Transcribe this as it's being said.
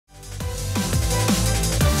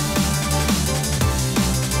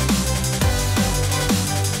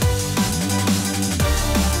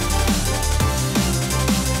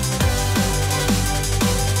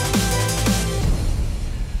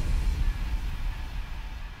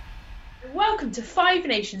welcome to Five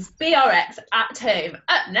Nations BRX at home.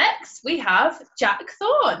 Up next, we have Jack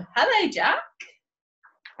Thorne. Hello, Jack.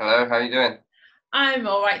 Hello, how are you doing? I'm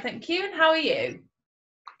all right, thank you. And how are you?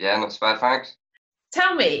 Yeah, not so bad, thanks.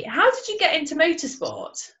 Tell me, how did you get into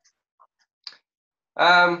motorsport?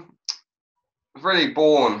 Really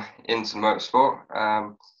born into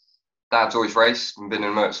motorsport. Dad's always raced and been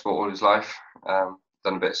in motorsport all his life. Done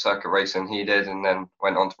a bit of circuit racing, he did, and then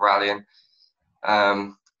went on to rallying.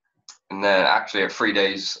 And then actually at 3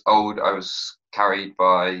 days old, I was carried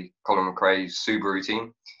by Colin McRae's Subaru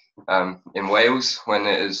team in Wales when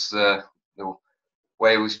it is the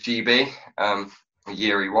Wales GB. The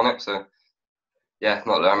year he won it. So yeah,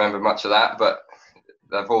 not that I remember much of that, but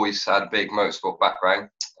I've always had a big motorsport background.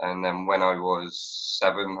 And then when I was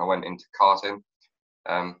 7, I went into karting.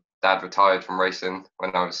 Dad retired from racing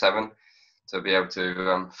when I was 7 to be able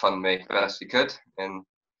to fund me the best he could. And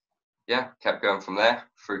yeah, kept going from there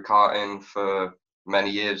through karting for many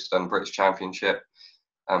years, done British Championship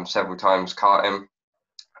several times karting.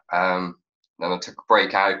 Then I took a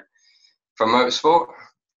break out from motorsport,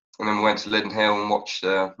 and then we went to Linden Hill and watched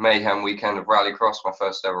the Mayhem weekend of Rallycross, my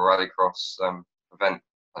first ever Rallycross event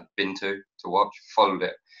I'd been to watch. Followed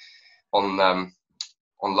it on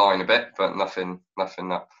online a bit, but nothing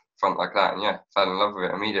up front like that. And yeah, fell in love with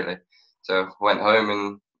it immediately. So went home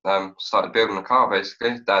and started building a car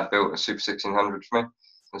basically. Dad built a Super 1600 for me,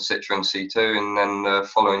 a Citroen C2, and then the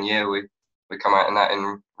following year we come out in that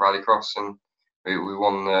in Rallycross, and we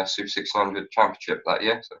won the Super 1600 championship that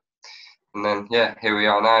year. So, and then yeah, here we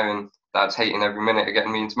are now, and Dad's hating every minute of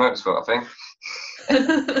getting me into motorsport, I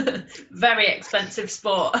think. Very expensive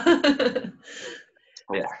sport.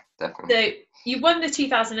 Yeah, definitely. So you won the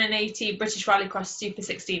 2018 British Rallycross Super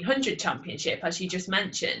 1600 Championship, as you just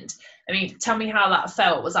mentioned. I mean, tell me how that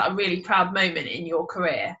felt. Was that a really proud moment in your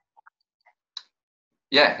career?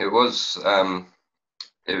 Yeah, it was.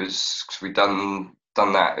 It was, cause we'd done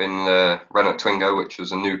that in the Renault Twingo, which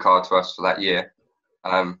was a new car to us for that year.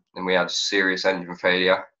 And we had serious engine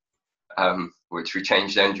failure, which we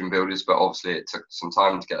changed engine builders, but obviously it took some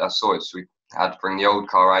time to get that sorted. So we had to bring the old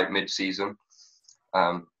car out mid-season,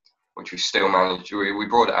 which we still managed. We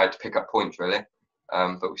brought it out to pick up points really,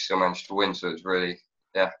 but we still managed to win. So it was really,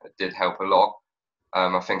 yeah, it did help a lot.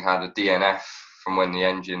 I think I had a DNF from when the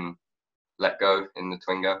engine let go in the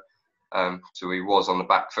Twingo. So we was on the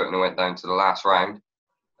back foot and it went down to the last round.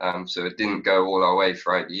 So it didn't go all our way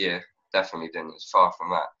throughout the year. Definitely didn't. It's far from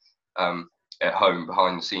that. At home,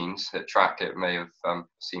 behind the scenes, at track, it may have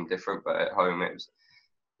seemed different, but at home, it was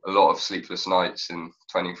a lot of sleepless nights and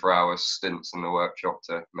 24-hour stints in the workshop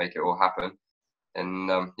to make it all happen. And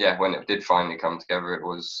yeah, when it did finally come together, it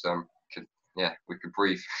was, we could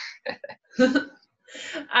breathe.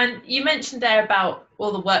 And you mentioned there about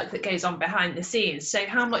all the work that goes on behind the scenes. So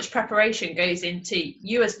how much preparation goes into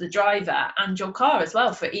you as the driver and your car as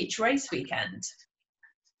well for each race weekend?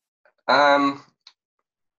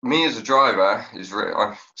 Me as a driver is really,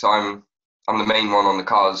 so I'm the main one on the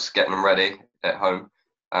cars, getting them ready at home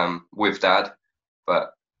with Dad,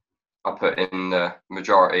 but I put in the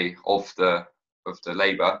majority of the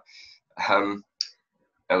labour.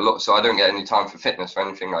 A lot, so I don't get any time for fitness or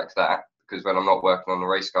anything like that, because when I'm not working on the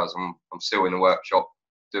race cars, I'm still in the workshop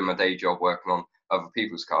doing my day job, working on other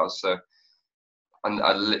people's cars. So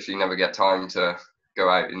I literally never get time to go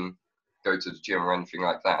out and go to the gym or anything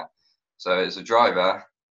like that. So as a driver,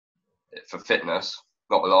 for fitness,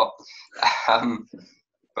 not a lot,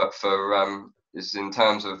 but for is in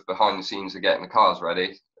terms of behind the scenes of getting the cars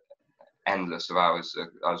ready, endless of hours.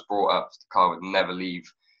 I was brought up, the car would never leave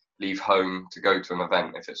home to go to an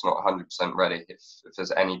event if it's not 100% ready. If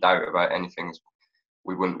there's any doubt about anything,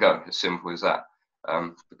 we wouldn't go. As simple as that.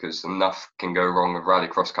 Because enough can go wrong with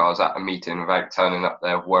rallycross cars at a meeting without turning up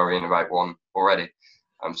there worrying about one already.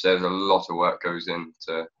 So there's a lot of work goes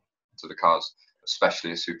into the cars,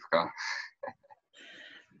 especially a supercar.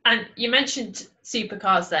 And you mentioned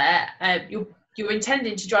supercars there. You're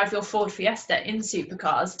intending to drive your Ford Fiesta in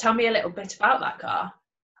supercars. Tell me a little bit about that car.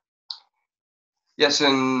 Yes,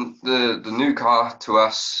 and the new car to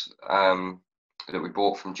us that we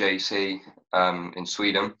bought from JC in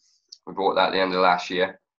Sweden, we bought that at the end of last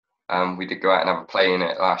year. We did go out and have a play in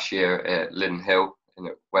it last year at Linden Hill, and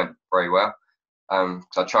it went very well.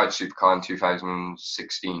 So I tried supercar in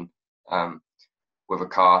 2016 with a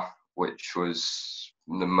car which was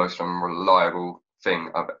the most unreliable thing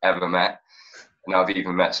I've ever met. And I've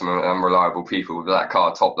even met some unreliable people with that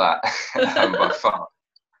car, top that by far.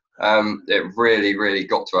 It really, really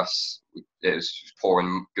got to us. It was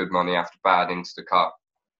pouring good money after bad into the car.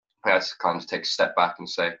 I had to kind of take a step back and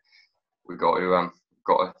say, we've got to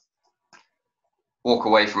walk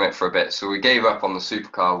away from it for a bit. So we gave up on the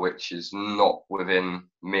supercar, which is not within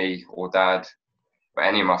me or Dad or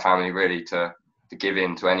any of my family really to give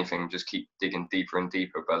in to anything, just keep digging deeper and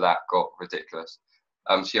deeper. But that got ridiculous.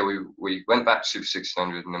 So yeah, we went back to Super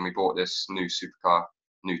 1600, and then we bought this new supercar,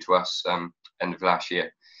 new to us, end of last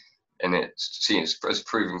year. And it's a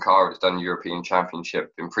proven car. It's done European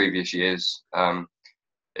Championship in previous years. And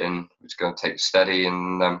it's going to take steady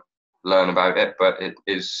and learn about it. But it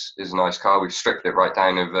is a nice car. We've stripped it right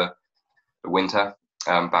down over the winter,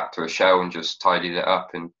 back to a shell, and just tidied it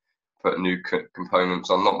up and put new components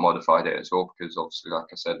on. Not modified it at all, because obviously, like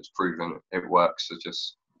I said, it's proven it works. So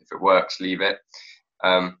just if it works, leave it.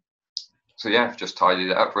 So yeah, just tidied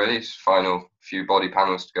it up really. Final few body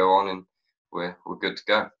panels to go on, and we're good to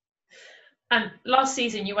go. And last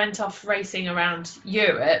season you went off racing around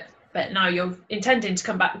Europe, but now you're intending to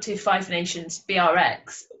come back to Five Nations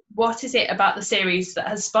BRX. What is it about the series that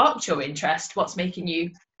has sparked your interest? What's making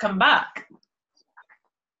you come back?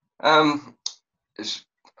 It's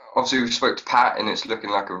obviously, we spoke to Pat, and it's looking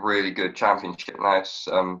like a really good championship now. It's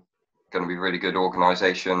going to be really good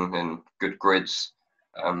organisation and good grids.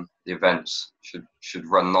 The events should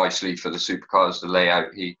run nicely for the supercars. The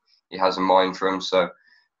layout he has in mind for them. So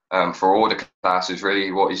for all the classes,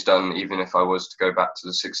 really, what he's done, even if I was to go back to the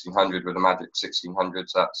 1600 with the Magic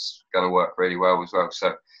 1600s, that's going to work really well as well.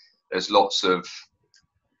 So there's lots of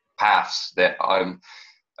paths that I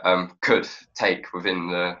could take within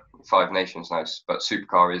the Five Nations now, but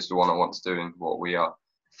supercar is the one I want to do and what we are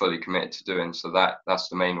fully committed to doing. So that's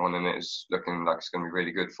the main one, and it is looking like it's going to be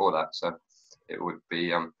really good for that. So it would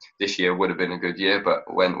be this year would have been a good year, but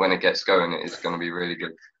when it gets going, it is going to be really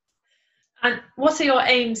good. And what are your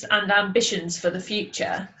aims and ambitions for the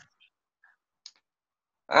future?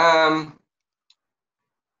 Obviously,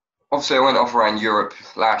 I went off around Europe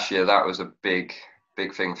last year. That was a big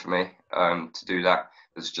thing for me to do that.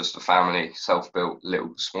 It's just a family, self-built,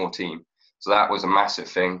 little, small team. So that was a massive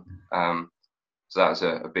thing. So that was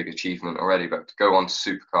a big achievement already. But to go on to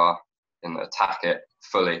supercar and attack it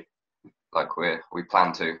fully, like we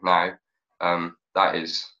plan to now, that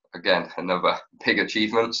is again another big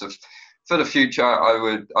achievement. So for the future,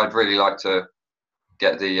 I'd really like to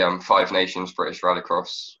get the Five Nations British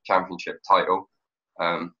Rallycross Championship title.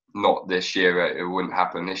 Not this year; it wouldn't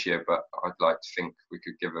happen this year. But I'd like to think we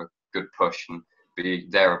could give a good push and be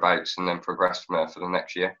thereabouts, and then progress from there for the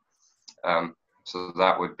next year. So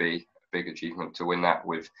that would be a big achievement to win that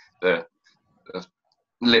with the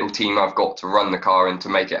little team I've got to run the car and to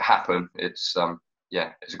make it happen. It's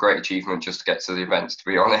it's a great achievement just to get to the events, to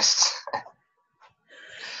be honest.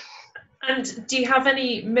 And do you have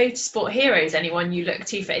any motorsport heroes, anyone you look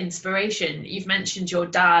to for inspiration? You've mentioned your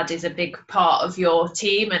dad is a big part of your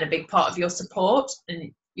team and a big part of your support,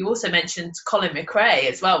 and you also mentioned Colin McRae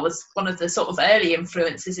as well, was one of the sort of early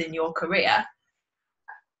influences in your career.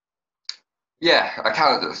 Yeah, I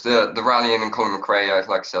counted the rallying and Colin McRae.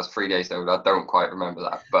 Like I said, I was 3 days old. I don't quite remember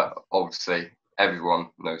that, but obviously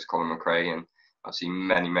everyone knows Colin McRae, and I've seen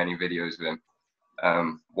many videos of him.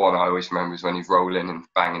 One I always remember is when he's rolling and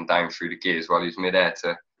banging down through the gears while he's midair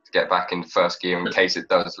to get back into first gear in case it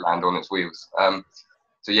does land on its wheels.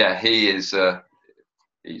 So yeah, he is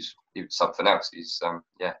he's something else. He's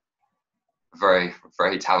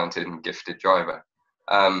very talented and gifted driver.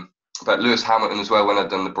 But Lewis Hamilton as well, when I'd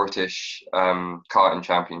done the British karting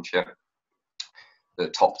championship, the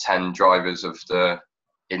top 10 drivers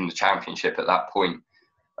in the championship at that point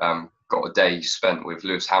got a day spent with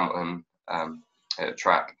Lewis Hamilton at a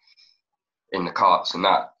track in the karts, and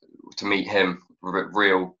that, to meet him,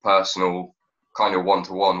 real personal kind of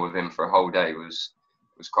one-to-one with him for a whole day was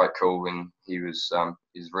quite cool. And he's a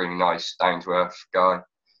really nice, down-to-earth guy.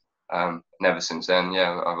 And ever since then,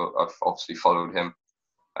 I've obviously followed him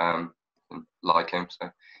and like him. So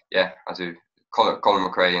yeah, I do. Colin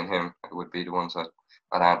McRae and him would be the ones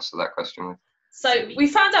I'd answer that question with. So we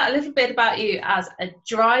found out a little bit about you as a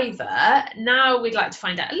driver. Now we'd like to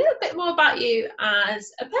find out a little bit more about you as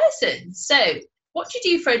a person. So what do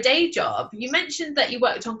you do for a day job? You mentioned that you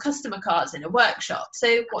worked on customer cars in a workshop.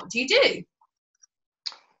 So what do you do?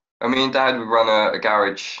 Me and Dad, we run a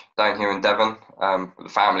garage down here in Devon. The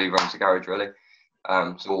family runs a garage really.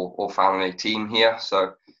 So all family team here.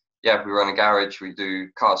 So yeah, we run a garage. We do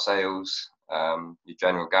car sales, your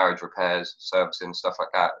general garage repairs, servicing, stuff like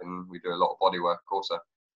that, and we do a lot of body work also.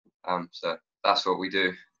 So that's what we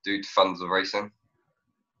do to fund the racing.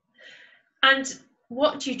 And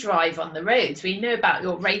what do you drive on the roads? We know about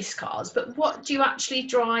your race cars, but what do you actually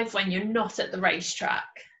drive when you're not at the racetrack?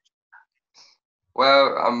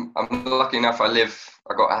 Well, I'm lucky enough. I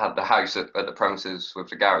had the house at the premises with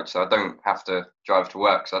the garage, so I don't have to drive to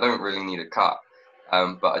work. So I don't really need a car.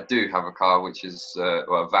 But I do have a car which is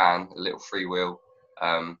a van, a little freewheel,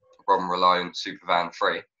 Ron Reliant Super Van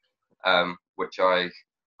 3, which I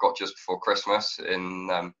got just before Christmas.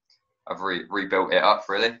 I've rebuilt it up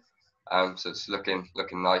really, so it's looking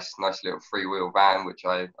nice little freewheel van, which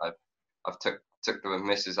I've took the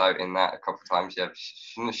missus out in that a couple of times. Yeah,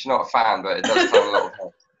 she's not a fan, but it does turn a lot of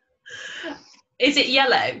head. Is it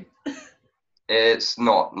yellow? It's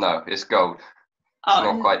not. No, it's gold. It's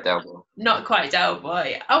not quite Del Boy. Not quite Del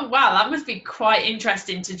Boy. Oh wow, that must be quite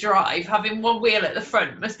interesting to drive. Having one wheel at the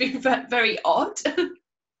front must be very odd.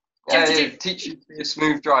 Yeah, it teaches you to be a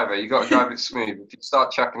smooth driver. You got to drive it smooth. If you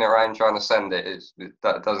start chucking it around trying to send it,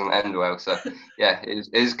 that doesn't end well. So yeah, it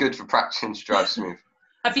is good for practicing to drive smooth.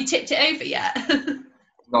 Have you tipped it over yet?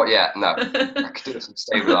 Not yet, no. I could do some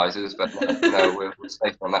stabilisers, but no, we'll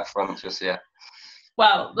stay on that front just yet.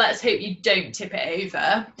 Well, let's hope you don't tip it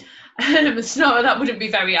over. That wouldn't be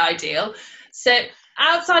very ideal. So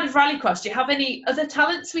outside of rallycross, do you have any other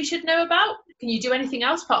talents we should know about? Can you do anything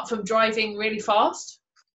else apart from driving really fast?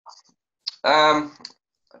 I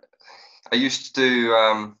used to do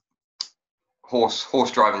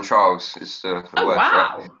horse driving trials is the word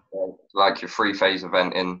wow. for it. Like your 3-phase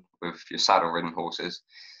event with your saddle ridden horses,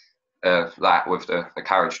 that with the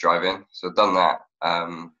carriage driving. So I've done that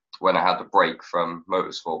when I had the break from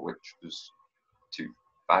motorsport, which was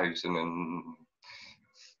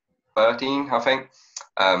 2013, I think.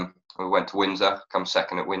 We went to Windsor, come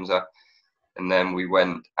second at Windsor, and then we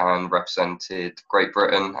went and represented Great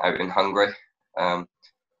Britain out in Hungary.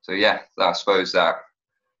 So yeah, I suppose that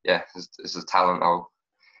is a talent I'll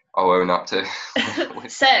own up to.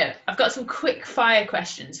 So I've got some quick fire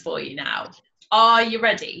questions for you now. Are you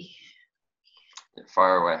ready? Yeah,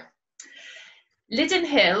 fire away. Liddon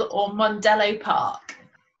Hill or Mondello Park?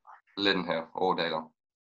 Liddon Hill, all day long.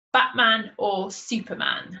 Batman or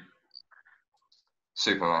Superman?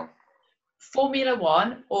 Superman. Formula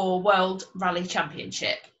One or World Rally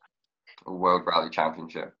Championship? World Rally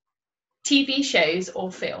Championship. TV shows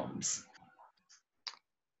or films?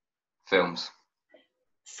 Films.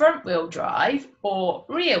 Front wheel drive or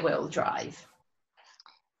rear wheel drive?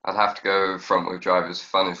 I'd have to go front wheel drive. As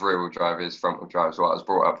fun as rear wheel drive is, front wheel drive is what I was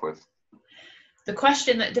brought up with. The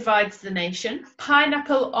question that divides the nation: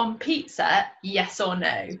 pineapple on pizza, yes or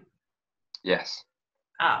no? Yes.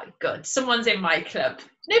 Ah, good. Someone's in my club.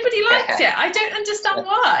 Nobody likes it. I don't understand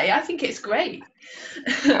why. I think it's great.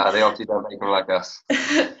 Yeah, they obviously don't make them like us.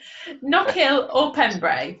 Knockhill or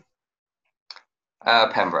Pembrey?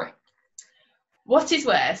 Pembrey. What is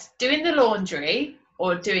worse, doing the laundry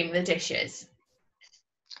or doing the dishes?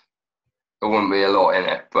 There wouldn't be a lot in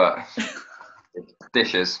it, but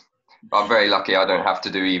dishes. I'm very lucky I don't have to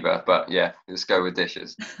do either, but yeah, let's go with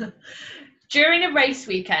dishes. During a race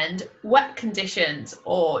weekend, wet conditions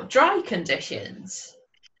or dry conditions?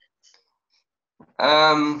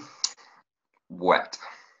 Wet.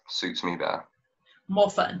 Suits me better. More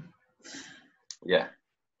fun. Yeah.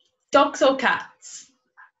 Dogs or cats?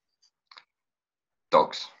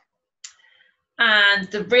 Dogs. And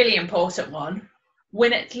the really important one,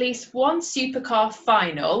 win at least one supercar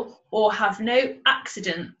final or have no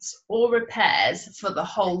accidents or repairs for the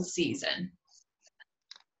whole season.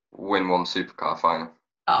 Win one supercar final.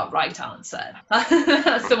 Oh, right answer.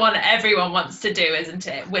 That's the one everyone wants to do, isn't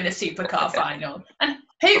it? Win a supercar final. And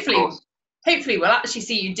hopefully we'll actually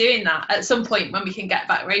see you doing that at some point when we can get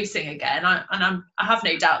back racing again. I have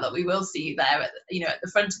no doubt that we will see you there at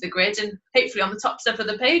the front of the grid and hopefully on the top step of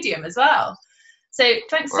the podium as well. So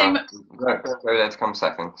thanks so much. Don't go there to come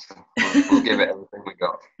second. So we'll give it everything we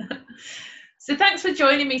got. So thanks for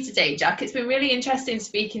joining me today, Jack. It's been really interesting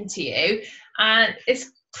speaking to you, and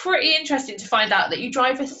it's pretty interesting to find out that you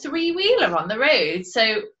drive a 3-wheeler on the road.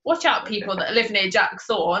 So watch out, people that live near Jack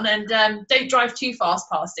Thorne, and don't drive too fast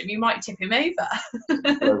past him. You might tip him over.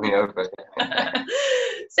 Throw me over.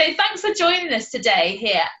 So thanks for joining us today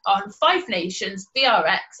here on 5 Nations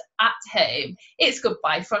BRX at home. It's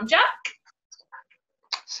goodbye from Jack.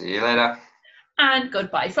 See you later. And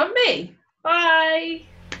goodbye from me. Bye.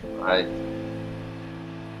 Bye.